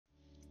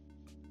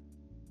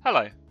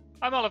Hello,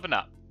 I'm Oliver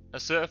Knapp, a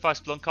certified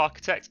Splunk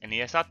architect and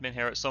ES admin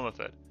here at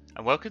Somerford,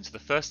 and welcome to the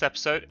first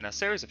episode in a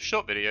series of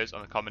short videos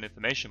on the Common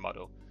Information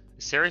Model,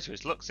 a series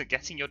which looks at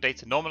getting your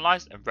data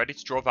normalized and ready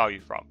to draw value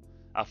from.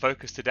 Our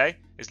focus today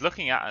is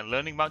looking at and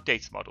learning about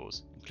data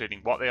models, including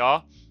what they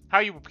are, how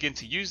you will begin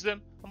to use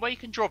them, and where you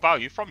can draw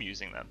value from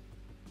using them.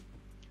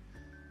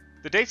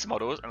 The data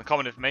models and the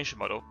Common Information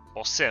Model,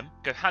 or CIM,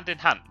 go hand in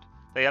hand.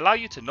 They allow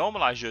you to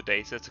normalize your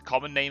data to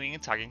common naming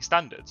and tagging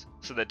standards,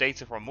 so that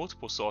data from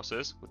multiple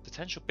sources, with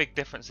potential big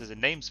differences in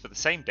names for the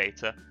same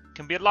data,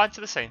 can be aligned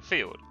to the same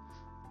field.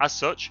 As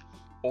such,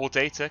 all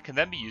data can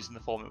then be used in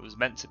the form it was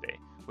meant to be,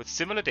 with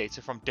similar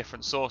data from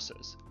different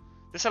sources.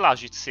 This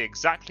allows you to see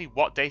exactly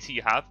what data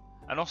you have,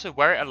 and also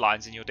where it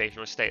aligns in your data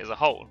estate as a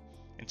whole.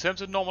 In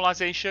terms of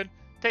normalization,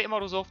 data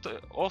models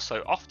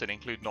also often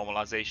include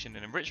normalization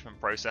and enrichment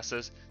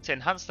processes to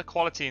enhance the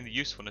quality and the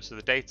usefulness of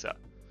the data.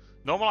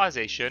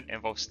 Normalization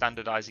involves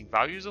standardizing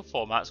values or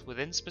formats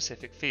within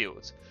specific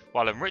fields,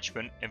 while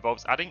enrichment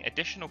involves adding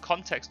additional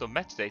context or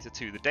metadata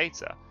to the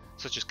data,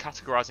 such as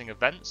categorizing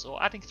events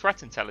or adding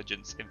threat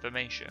intelligence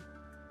information.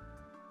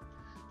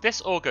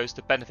 This all goes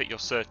to benefit your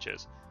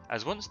searchers,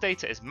 as once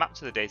data is mapped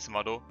to the data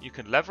model, you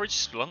can leverage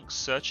Splunk's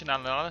search and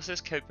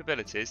analysis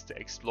capabilities to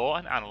explore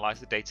and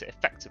analyze the data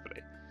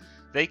effectively.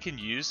 They can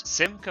use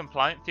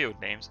CIM-compliant field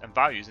names and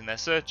values in their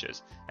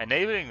searches,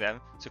 enabling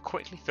them to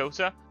quickly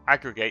filter,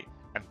 aggregate,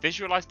 and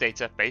visualize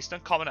data based on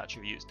common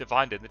attributes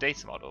defined in the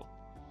data model.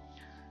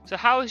 So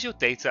how is your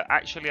data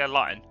actually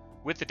aligned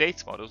with the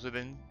data models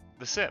within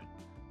the CIM?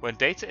 When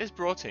data is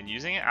brought in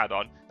using an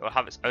add-on, it will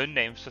have its own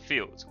names for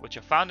fields, which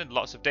are found in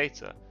lots of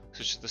data,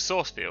 such as the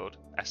source field,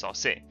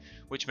 src,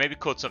 which may be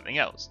called something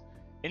else.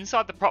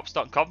 Inside the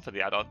props.com for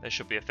the add-on, there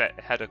should be a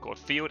header called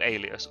field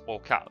alias, all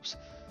caps.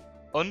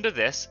 Under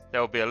this, there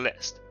will be a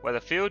list where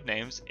the field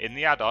names in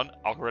the add-on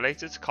are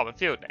related to common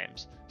field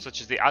names,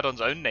 such as the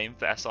add-on's own name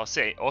for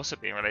src also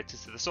being related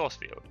to the source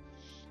field.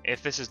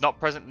 If this is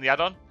not present in the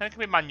add-on, then it can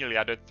be manually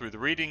added through the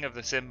reading of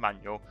the CIM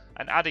manual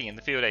and adding in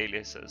the field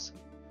aliases.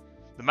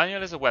 The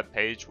manual is a web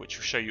page which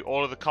will show you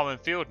all of the common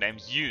field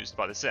names used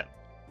by the CIM.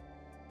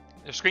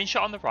 The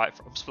screenshot on the right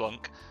from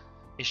Splunk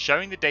is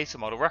showing the data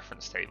model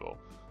reference table,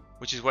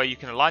 which is where you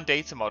can align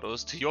data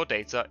models to your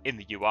data in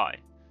the UI.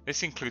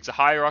 This includes a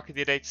hierarchy of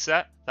your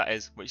dataset, that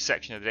is, which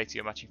section of the data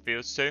you're matching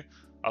fields to,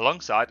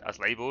 alongside, as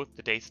labelled,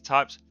 the data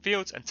types,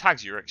 fields and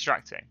tags you're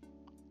extracting.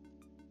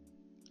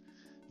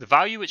 The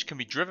value which can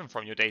be driven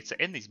from your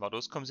data in these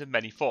models comes in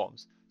many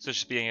forms, such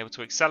as being able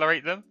to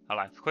accelerate them,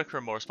 allowing for quicker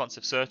and more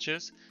responsive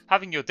searches,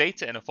 having your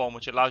data in a form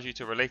which allows you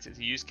to relate it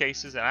to use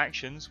cases and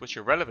actions which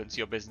are relevant to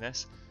your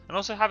business, and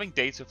also having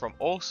data from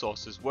all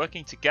sources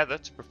working together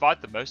to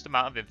provide the most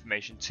amount of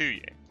information to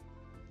you.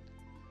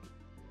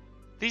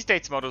 These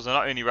data models are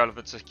not only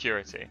relevant to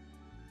security.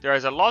 There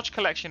is a large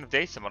collection of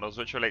data models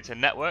which relate to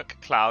network,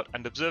 cloud,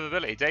 and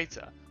observability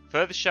data,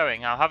 further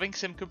showing how having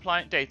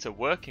CIM-compliant data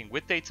working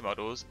with data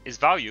models is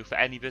value for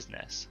any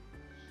business.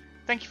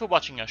 Thank you for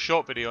watching our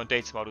short video on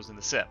data models in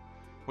the CIM.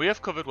 We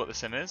have covered what the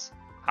CIM is,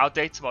 how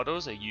data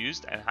models are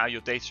used and how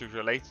your data is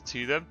related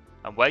to them,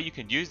 and where you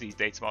can use these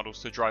data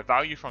models to drive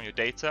value from your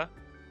data.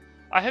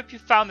 I hope you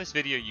found this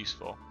video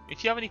useful.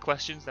 If you have any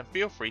questions, then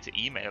feel free to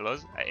email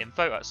us at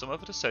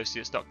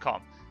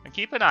info@somerfordassociates.com, and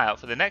keep an eye out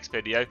for the next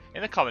video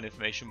in the Common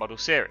Information Model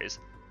series,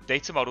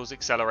 Data Models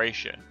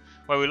Acceleration,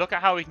 where we look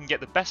at how we can get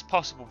the best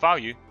possible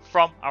value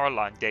from our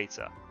aligned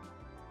data.